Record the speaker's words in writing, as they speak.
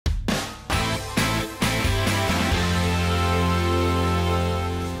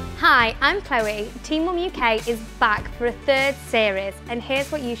Hi, I'm Chloe. Teen Mum UK is back for a third series, and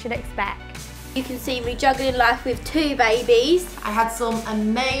here's what you should expect. You can see me juggling life with two babies. I had some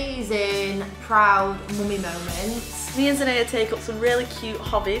amazing, proud mummy moments. Me and Zanaya take up some really cute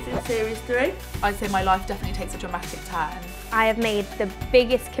hobbies in Series 3. I'd say my life definitely takes a dramatic turn. I have made the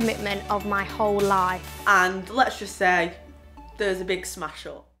biggest commitment of my whole life. And let's just say, there's a big smash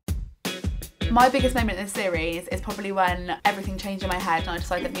up. My biggest moment in this series is probably when everything changed in my head and I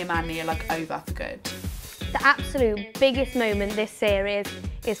decided that me and Manly are like over for good. The absolute biggest moment this series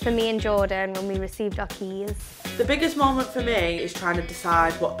is for me and Jordan when we received our keys. The biggest moment for me is trying to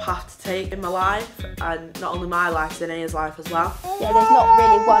decide what path to take in my life, and not only my life, Zanaya's life as well. Yeah, there's not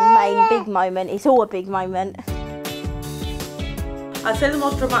really one main big moment, it's all a big moment. I'd say the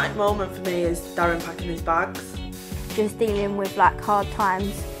most dramatic moment for me is Darren packing his bags. Just dealing with like hard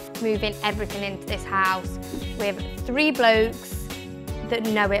times. Moving everything into this house with 3 blokes that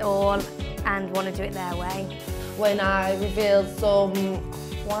know it all and want to do it their way. When I revealed some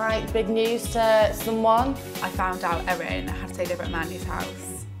quite big news to someone. I found out Erin had to stay over at Manly's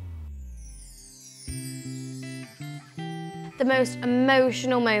house. The most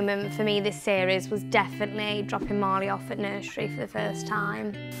emotional moment for me this series was definitely dropping Marley off at nursery for the first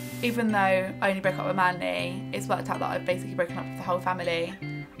time. Even though I only broke up with Manly, it's worked out that I've basically broken up with the whole family,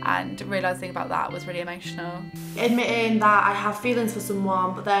 and realising about that was really emotional. Admitting that I have feelings for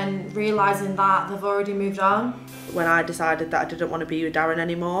someone, but then realising that they've already moved on. When I decided that I didn't want to be with Darren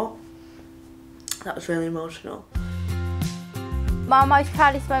anymore, that was really emotional. My most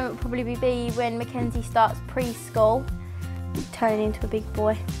proudest moment would probably be when Mackenzie starts preschool, turning into a big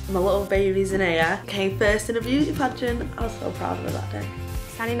boy. My little baby Zanaya came first in a beauty pageant. I was so proud of her that day.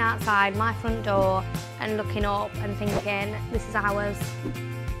 Standing outside my front door and looking up and thinking, this is ours,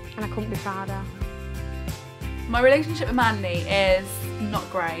 and I couldn't be prouder. My relationship with Manly is not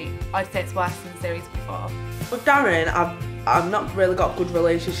great. I'd say it's worse than the series before. With Darren, I've not really got a good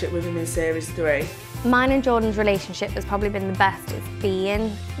relationship with him in Series 3. Mine and Jordan's relationship has probably been the best it's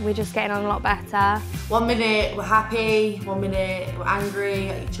been. We're just getting on a lot better. One minute we're happy, one minute we're angry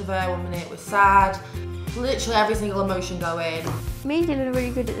at each other, one minute we're sad. Literally every single emotion going. Me and Dylan are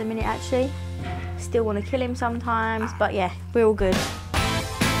really good at the minute actually. Still want to kill him sometimes, but yeah, we're all good.